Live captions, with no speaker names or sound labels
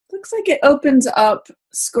looks like it opens up,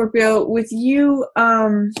 Scorpio, with you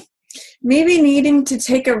maybe needing to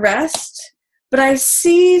take a rest, but I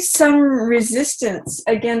see some resistance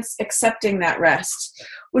against accepting that rest.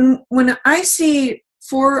 When I see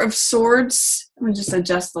Four of Swords, let me just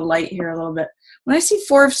adjust the light here a little bit. When I see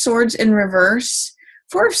Four of Swords in reverse,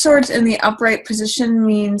 Four of Swords in the upright position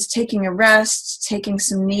means taking a rest, taking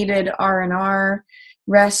some needed R&R,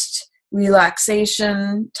 rest,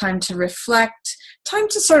 relaxation, time to reflect, time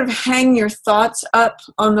to sort of hang your thoughts up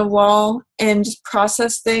on the wall and just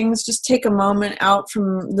process things. Just take a moment out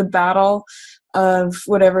from the battle of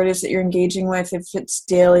whatever it is that you're engaging with, if it's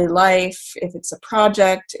daily life, if it's a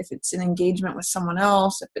project, if it's an engagement with someone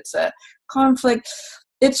else, if it's a conflict.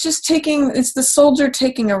 It's the soldier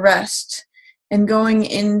taking a rest and going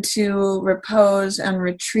into repose and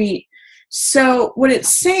retreat. So what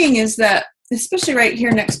it's saying is that, especially right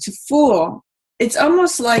here next to Fool, it's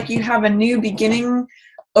almost like you have a new beginning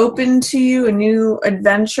open to you, a new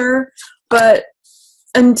adventure, but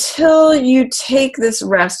until you take this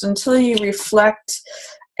rest, until you reflect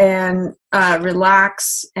and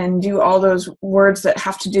relax and do all those words that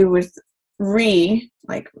have to do with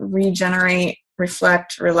like regenerate,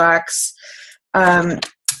 reflect, relax,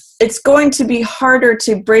 it's going to be harder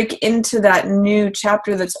to break into that new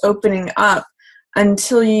chapter that's opening up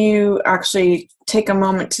until you actually take a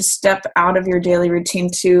moment to step out of your daily routine,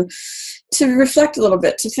 to reflect a little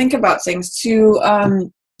bit, to think about things, to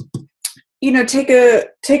take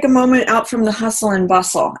a moment out from the hustle and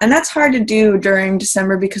bustle. And that's hard to do during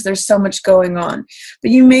December because there's so much going on.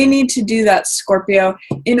 But you may need to do that, Scorpio,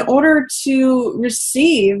 in order to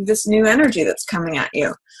receive this new energy that's coming at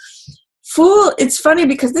you. Fool, it's funny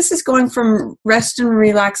because this is going from rest and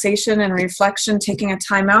relaxation and reflection, taking a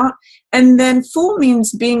time out. And then Fool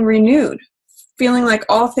means being renewed, feeling like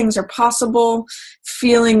all things are possible,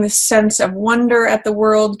 feeling the sense of wonder at the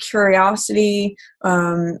world, curiosity,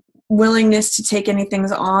 willingness to take anything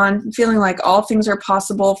on, feeling like all things are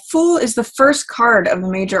possible. Fool is the first card of the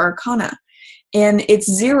major arcana, and it's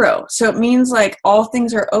 0. So it means like all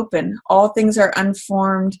things are open, all things are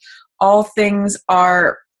unformed, all things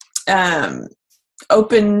are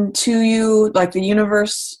open to you, like the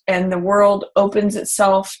universe and the world opens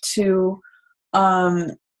itself to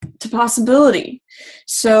possibility.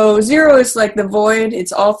 So 0 is like the void.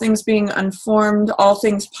 It's all things being unformed, all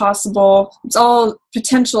things possible. It's all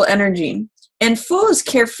potential energy. And Fool is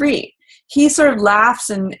carefree. He sort of laughs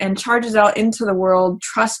and charges out into the world,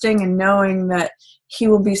 trusting and knowing that he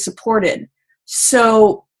will be supported.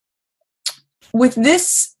 So with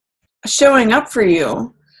this showing up for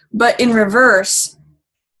you, but in reverse,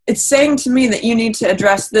 it's saying to me that you need to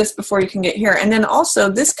address this before you can get here. And then also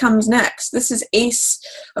this comes next. This is Ace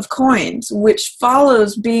of Coins, which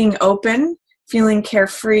follows being open, feeling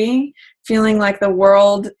carefree, feeling like the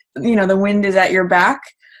world, the wind is at your back.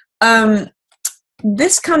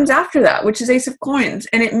 This comes after that, which is Ace of Coins.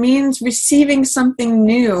 And it means receiving something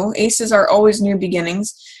new. Aces are always new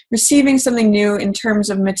beginnings. Receiving something new in terms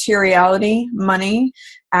of materiality, money,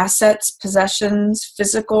 assets, possessions,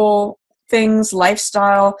 physical things,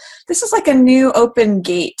 lifestyle. This is like a new open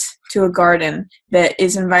gate to a garden that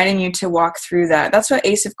is inviting you to walk through that. That's what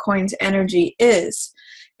Ace of Coins energy is.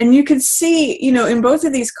 And you can see, in both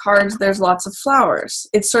of these cards, there's lots of flowers.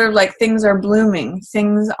 It's sort of like things are blooming.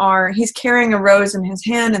 He's carrying a rose in his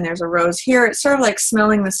hand and there's a rose here. It's sort of like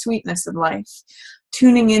smelling the sweetness of life,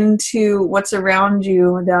 tuning into what's around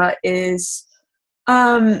you that is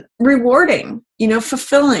rewarding,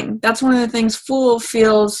 fulfilling. That's one of the things Fool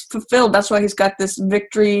feels fulfilled. That's why he's got this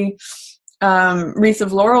victory wreath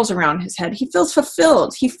of laurels around his head. He feels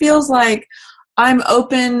fulfilled. He feels like, I'm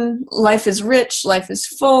open, life is rich, life is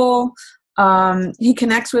full. He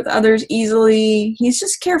connects with others easily. He's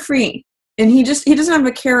just carefree, and he doesn't have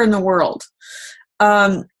a care in the world.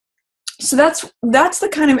 So that's the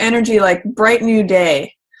kind of energy, like bright new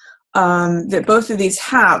day, that both of these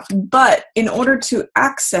have. But in order to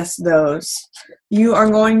access those, you are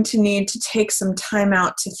going to need to take some time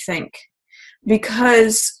out to think,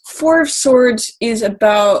 because Four of Swords is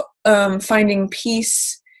about finding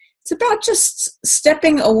peace. It's about just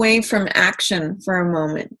stepping away from action for a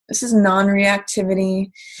moment. This is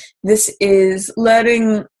non-reactivity. This is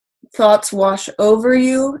letting thoughts wash over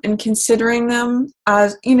you and considering them.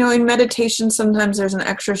 As in meditation, sometimes there's an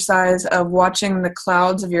exercise of watching the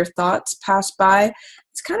clouds of your thoughts pass by.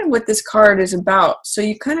 It's kind of what this card is about. So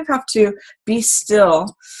you kind of have to be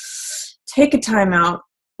still, take a time out,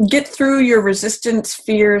 get through your resistance,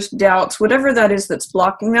 fears, doubts, whatever that is that's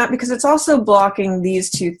blocking that, because it's also blocking these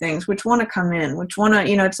two things, which want to come in, which want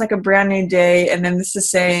to, it's like a brand new day. And then this is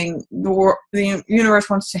saying the universe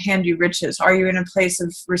wants to hand you riches. Are you in a place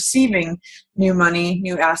of receiving new money,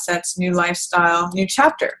 new assets, new lifestyle, new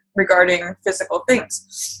chapter regarding physical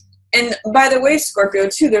things? And by the way, Scorpio,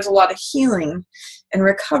 too, there's a lot of healing and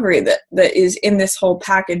recovery that is in this whole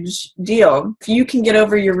package deal. If you can get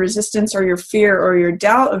over your resistance or your fear or your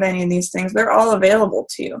doubt of any of these things, they're all available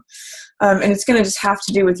to you. And it's going to just have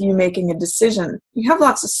to do with you making a decision. You have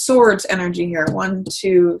lots of swords energy here. 1,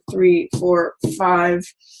 2, 3, 4, 5,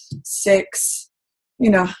 6.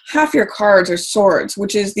 Half your cards are swords,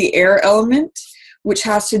 which is the air element, which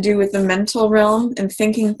has to do with the mental realm and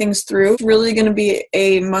thinking things through. It's really going to be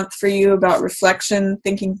a month for you about reflection,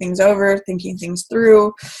 thinking things over, thinking things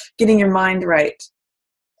through, getting your mind right.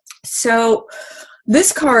 So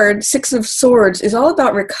this card, 6 of Swords, is all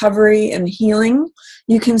about recovery and healing.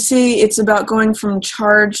 You can see it's about going from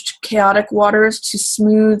charged, chaotic waters to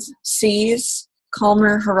smooth seas,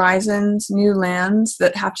 calmer horizons, new lands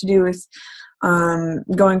that have to do with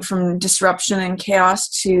going from disruption and chaos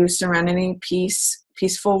to serenity, peace,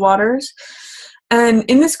 peaceful waters. And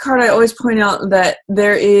in this card, I always point out that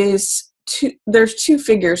there's two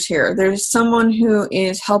figures here. There's someone who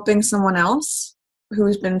is helping someone else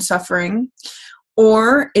who's been suffering,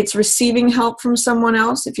 or it's receiving help from someone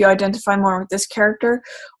else, if you identify more with this character,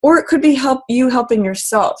 or it could be you helping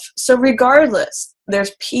yourself. So regardless,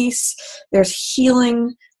 there's peace, there's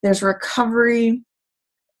healing, there's recovery.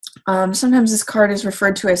 Sometimes this card is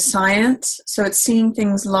referred to as science, so it's seeing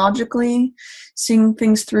things logically, seeing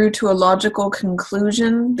things through to a logical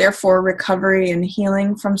conclusion, therefore recovery and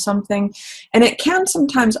healing from something. And it can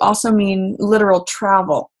sometimes also mean literal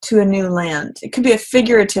travel to a new land. It could be a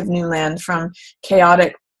figurative new land, from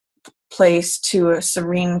chaotic place to a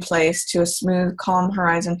serene place to a smooth, calm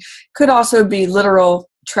horizon. Could also be literal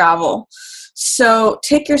travel. So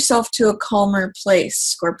take yourself to a calmer place,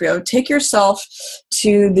 Scorpio. Take yourself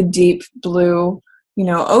to the deep blue,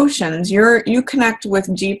 oceans. You connect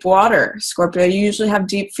with deep water, Scorpio. You usually have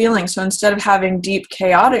deep feelings. So instead of having deep,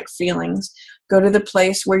 chaotic feelings, go to the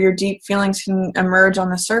place where your deep feelings can emerge on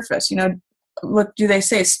the surface. What do they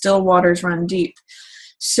say? Still waters run deep.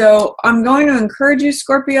 So I'm going to encourage you,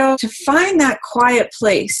 Scorpio, to find that quiet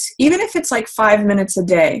place, even if it's like 5 minutes a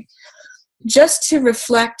day, just to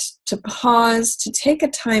reflect, to pause, to take a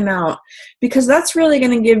time out, because that's really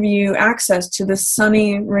going to give you access to the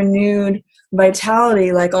sunny, renewed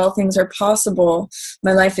vitality, like all things are possible.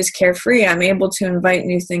 My life is carefree. I'm able to invite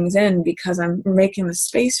new things in because I'm making the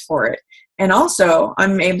space for it. And also,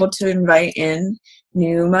 I'm able to invite in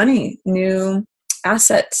new money, new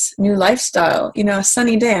assets, new lifestyle. A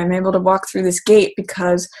sunny day, I'm able to walk through this gate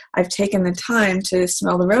because I've taken the time to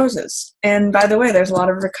smell the roses. And by the way, there's a lot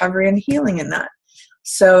of recovery and healing in that.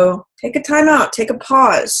 So take a time out, take a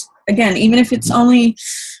pause. Again, even if it's only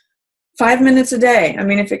 5 minutes a day.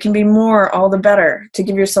 If it can be more, all the better, to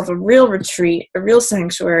give yourself a real retreat, a real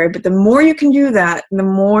sanctuary. But the more you can do that, the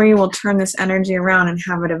more you will turn this energy around and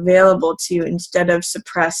have it available to you instead of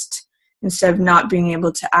suppressed, instead of not being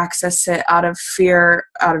able to access it out of fear,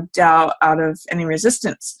 out of doubt, out of any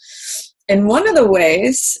resistance. And one of the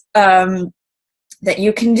ways that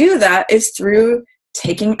you can do that is through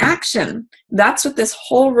taking action. That's what this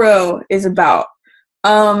whole row is about.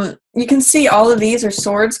 You can see all of these are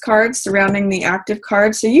swords cards surrounding the active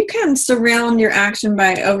cards. So you can surround your action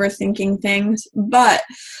by overthinking things. But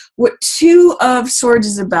what 2 of Swords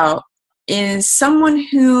is about is someone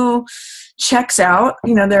who checks out.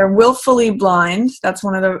 They're willfully blind. That's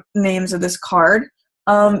one of the names of this card,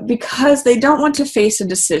 because they don't want to face a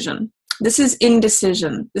decision. This is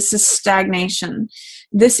indecision. This is stagnation.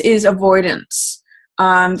 This is avoidance.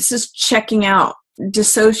 This is checking out,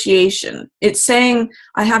 dissociation. It's saying,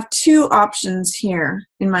 I have 2 options here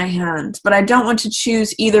in my hand, but I don't want to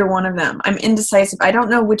choose either one of them. I'm indecisive. I don't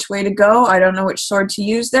know which way to go. I don't know which sword to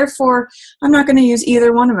use. Therefore, I'm not going to use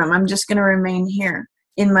either one of them. I'm just going to remain here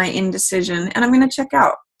in my indecision, and I'm going to check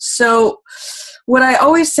out. So what I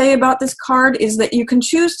always say about this card is that you can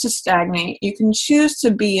choose to stagnate. You can choose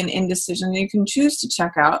to be in indecision. You can choose to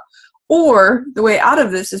check out. Or the way out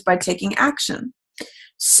of this is by taking action.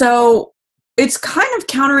 So it's kind of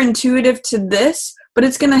counterintuitive to this, but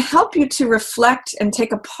it's going to help you to reflect and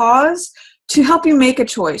take a pause to help you make a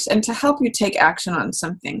choice and to help you take action on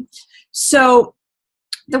something. So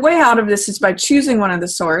the way out of this is by choosing one of the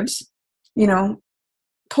swords,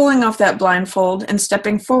 pulling off that blindfold and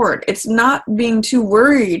stepping forward. It's not being too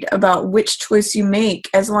worried about which choice you make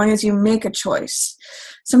as long as you make a choice.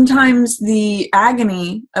 Sometimes the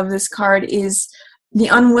agony of this card is the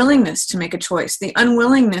unwillingness to make a choice, the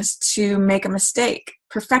unwillingness to make a mistake,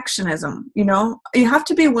 perfectionism. You have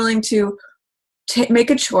to be willing to make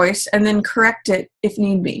a choice and then correct it if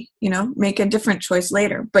need be, make a different choice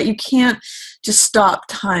later. But you can't just stop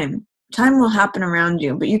time. Time will happen around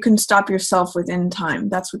you, but you can stop yourself within time.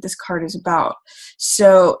 That's what this card is about.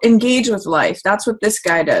 So engage with life. That's what this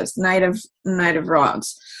guy does, Knight of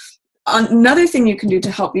Rods. Another thing you can do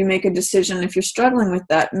to help you make a decision if you're struggling with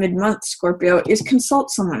that mid-month, Scorpio, is consult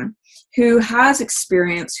someone who has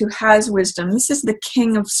experience, who has wisdom. This is the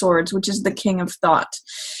King of Swords, which is the king of thought.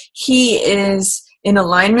 He is in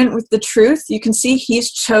alignment with the truth. You can see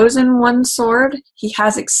he's chosen one sword. He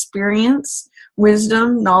has experience,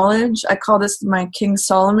 wisdom, knowledge. I call this my King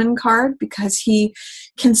Solomon card because he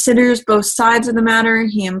considers both sides of the matter.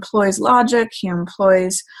 He employs logic. He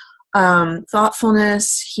employs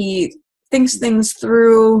thoughtfulness. He thinks things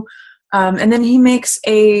through, and then he makes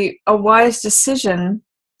a wise decision.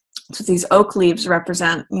 So these oak leaves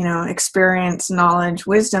represent, experience, knowledge,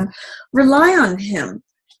 wisdom. Rely on him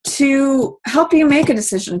to help you make a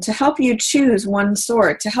decision, to help you choose one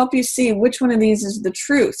sword, to help you see which one of these is the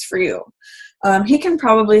truth for you. He can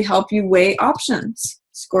probably help you weigh options,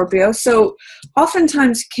 Scorpio. So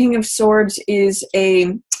oftentimes King of Swords is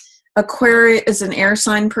Aquarius, is an air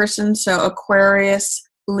sign person, so Aquarius,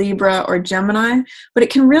 Libra, or Gemini, but it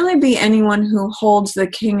can really be anyone who holds the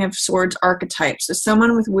King of Swords archetype. So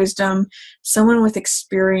someone with wisdom, someone with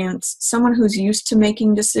experience, someone who's used to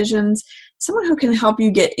making decisions, someone who can help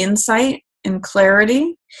you get insight and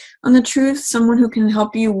clarity on the truth, someone who can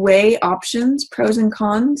help you weigh options, pros and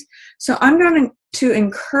cons. So I'm going to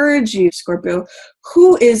encourage you, Scorpio,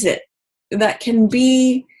 who is it that can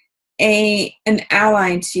be an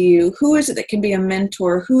ally to you? Who is it that can be a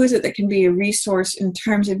mentor? Who is it that can be a resource in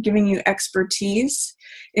terms of giving you expertise,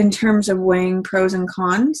 in terms of weighing pros and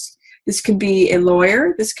cons? This could be a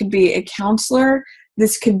lawyer. This could be a counselor.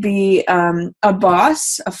 This could be a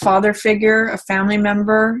boss, a father figure, a family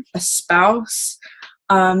member, a spouse.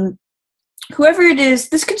 Whoever it is,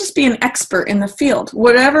 this could just be an expert in the field.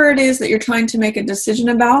 Whatever it is that you're trying to make a decision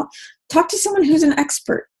about, talk to someone who's an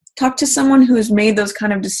expert. Talk to someone who has made those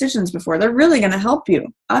kind of decisions before. They're really going to help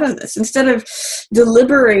you out of this. Instead of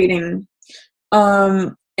deliberating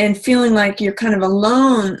and feeling like you're kind of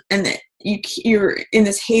alone and that you're in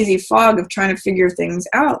this hazy fog of trying to figure things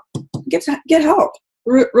out, get help.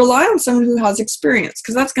 Rely on someone who has experience,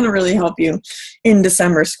 because that's going to really help you in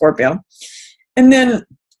December, Scorpio. And then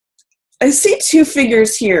I see two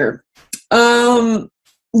figures here.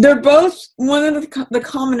 They're both, one of the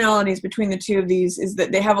commonalities between the two of these is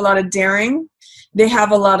that they have a lot of daring. They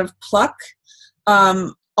have a lot of pluck.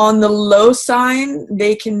 On the low sign,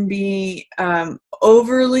 they can be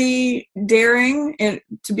overly daring and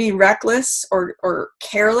to be reckless or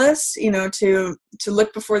careless, to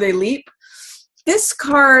look before they leap. This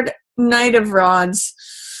card, Knight of Rods,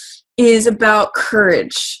 is about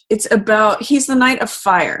courage. He's the Knight of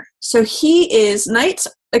Fire. So knights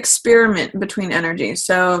experiment between energies.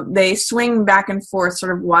 So they swing back and forth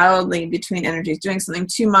sort of wildly between energies, doing something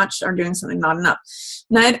too much or doing something not enough.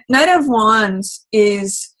 Knight of Wands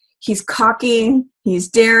he's cocky, he's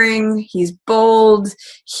daring, he's bold,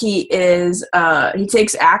 he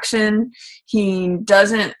takes action, he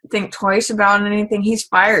doesn't think twice about anything, he's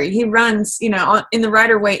fiery, he runs, in the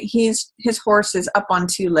rider weight, his horse is up on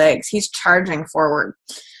two legs, he's charging forward.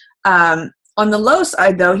 On the low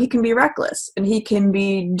side, though, he can be reckless, and he can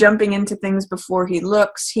be jumping into things before he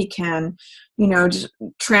looks. He can, just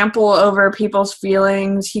trample over people's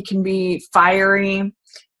feelings. He can be fiery.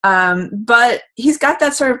 But he's got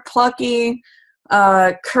that sort of plucky,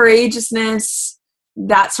 courageousness,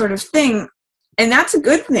 that sort of thing. And that's a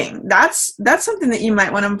good thing. That's something that you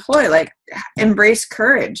might want to employ, like embrace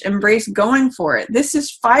courage, embrace going for it. This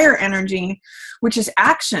is fire energy, which is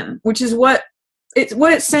action, which is what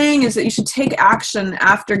it's saying is that you should take action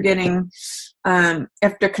after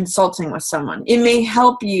after consulting with someone. It may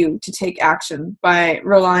help you to take action by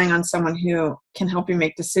relying on someone who can help you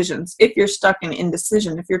make decisions. If you're stuck in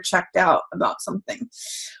indecision, if you're checked out about something,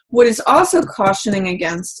 what is also cautioning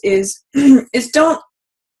against is don't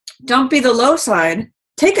be the low side.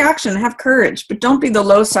 Take action, have courage, but don't be the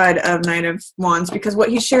low side of Knight of Wands, because what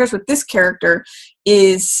he shares with this character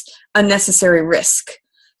is unnecessary risk.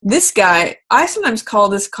 This guy, I sometimes call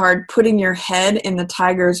this card putting your head in the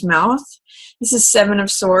tiger's mouth. This is Seven of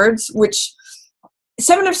Swords, which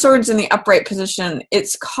Seven of Swords in the upright position,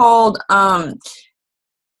 it's called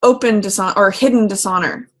open dishonor or hidden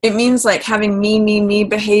dishonor. It means like having me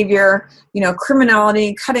behavior,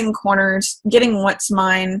 criminality, cutting corners, getting what's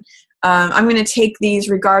mine, I'm going to take these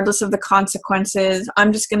regardless of the consequences.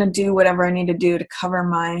 I'm just going to do whatever I need to do to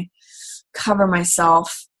cover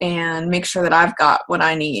myself and make sure that I've got what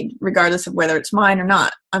I need, regardless of whether it's mine or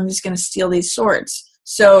not. I'm just going to steal these swords.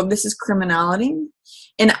 So this is criminality.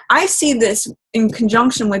 And I see this in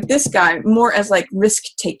conjunction with this guy more as like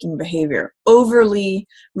risk-taking behavior, overly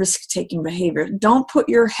risk-taking behavior. Don't put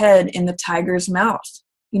your head in the tiger's mouth.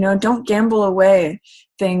 You know, don't gamble away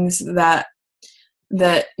things that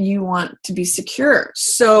you want to be secure.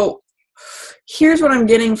 So here's what I'm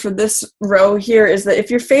getting for this row here is that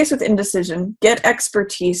if you're faced with indecision, get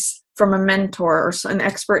expertise from a mentor or an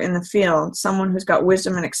expert in the field, someone who's got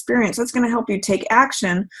wisdom and experience. That's going to help you take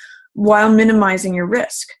action while minimizing your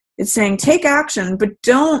risk. It's saying take action, but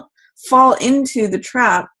don't fall into the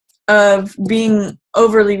trap of being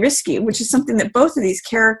overly risky, which is something that both of these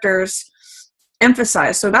characters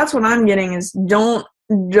emphasize. So that's what I'm getting is don't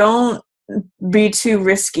be too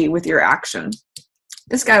risky with your action.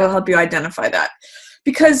 This guy will help you identify that.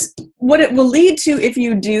 Because what it will lead to if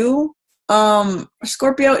you do,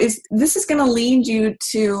 Scorpio, is this is going to lead you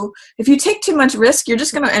to, if you take too much risk, you're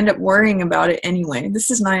just going to end up worrying about it anyway. This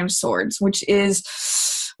is Nine of Swords, which is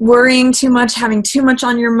worrying too much, having too much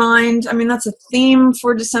on your mind. I mean, that's a theme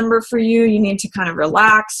for December for you. You need to kind of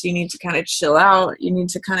relax. You need to kind of chill out. You need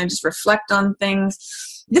to kind of just reflect on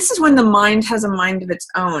things. This is when the mind has a mind of its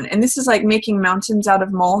own. And this is like making mountains out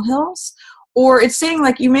of molehills. Or it's saying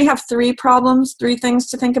like you may have 3 problems, 3 things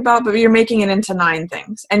to think about, but you're making it into 9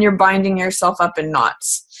 things. And you're binding yourself up in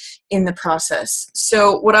knots in the process.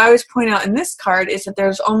 So what I always point out in this card is that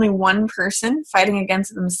there's only one person fighting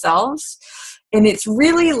against themselves. And it's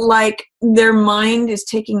really like their mind is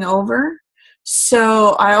taking over.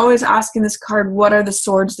 So I always ask in this card, what are the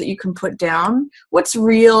swords that you can put down? What's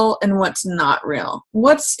real and what's not real?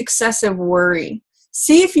 What's excessive worry?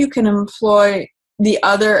 See if you can employ the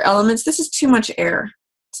other elements. This is too much air.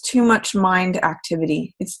 It's too much mind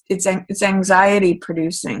activity. It's anxiety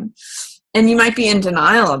producing. And you might be in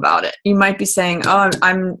denial about it. You might be saying, oh,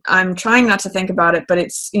 I'm trying not to think about it, but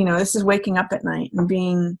it's, you know, this is waking up at night and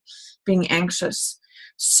being anxious.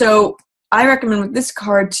 So I recommend with this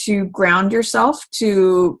card to ground yourself,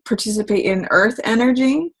 to participate in earth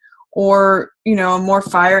energy, or, you know, more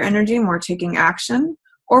fire energy, more taking action,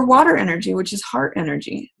 or water energy, which is heart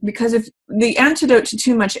energy. Because if the antidote to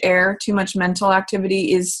too much air, too much mental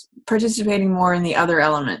activity is participating more in the other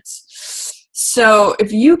elements. So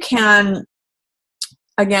if you can,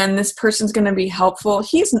 again, this person's going to be helpful.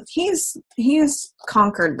 He's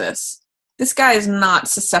conquered this. This guy is not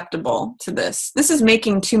susceptible to this. This is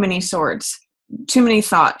making too many swords, too many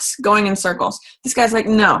thoughts, going in circles. This guy's like,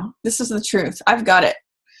 no, this is the truth. I've got it.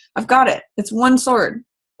 I've got it. It's one sword.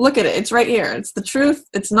 Look at it. It's right here. It's the truth.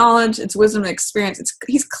 It's knowledge. It's wisdom and experience.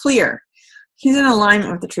 He's clear. He's in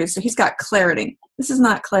alignment with the truth. So he's got clarity. This is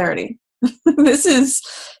not clarity. This is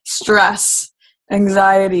stress,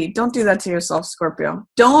 anxiety. Don't do that to yourself, Scorpio.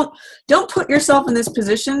 Don't put yourself in this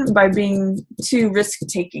position by being too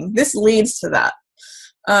risk-taking. This leads to that.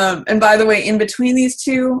 And by the way, in between these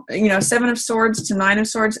two, you know, 7 of Swords to 9 of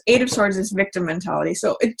Swords, 8 of Swords is victim mentality.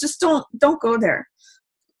 So it just don't go there.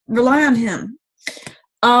 Rely on him.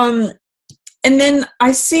 And then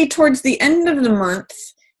I see towards the end of the month,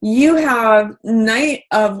 you have Knight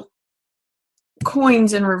of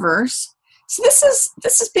Coins in reverse. So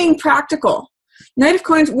this is being practical. Knight of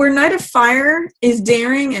Coins, where Knight of Fire is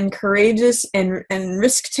daring and courageous and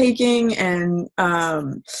risk-taking and,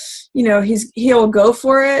 you know, he'll go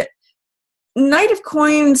for it. Knight of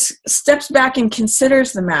Coins steps back and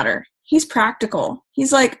considers the matter. He's practical.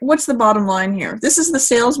 He's like, what's the bottom line here? This is the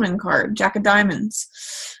salesman card, Jack of Diamonds.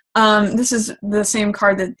 This is the same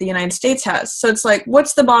card that the United States has. So it's like,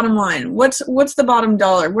 what's the bottom line? What's the bottom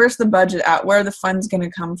dollar? Where's the budget at? Where are the funds going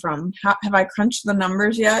to come from? Have I crunched the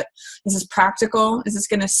numbers yet? Is this practical? Is this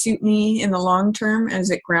going to suit me in the long term?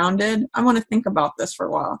 Is it grounded? I want to think about this for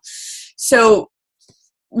a while. So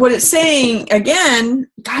what it's saying, again,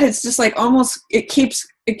 God, it's just like almost, it keeps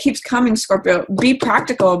coming, Scorpio. Be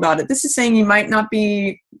practical about it. This is saying you might not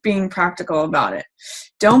be being practical about it.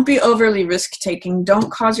 Don't be overly risk-taking. Don't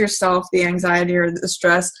cause yourself the anxiety or the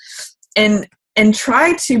stress. And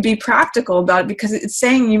try to be practical about it, because it's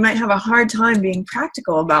saying you might have a hard time being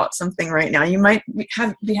practical about something right now. You might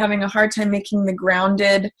be having a hard time making the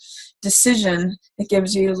grounded decision that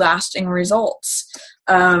gives you lasting results.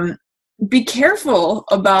 Be careful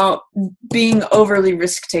about being overly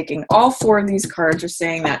risk-taking. All 4 of these cards are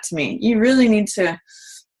saying that to me. You really need to,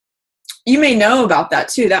 you may know about that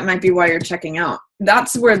too. That might be why you're checking out.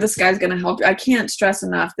 That's where this guy's going to help you. I can't stress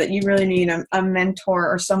enough that you really need a mentor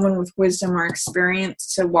or someone with wisdom or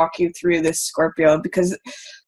experience to walk you through this, Scorpio, because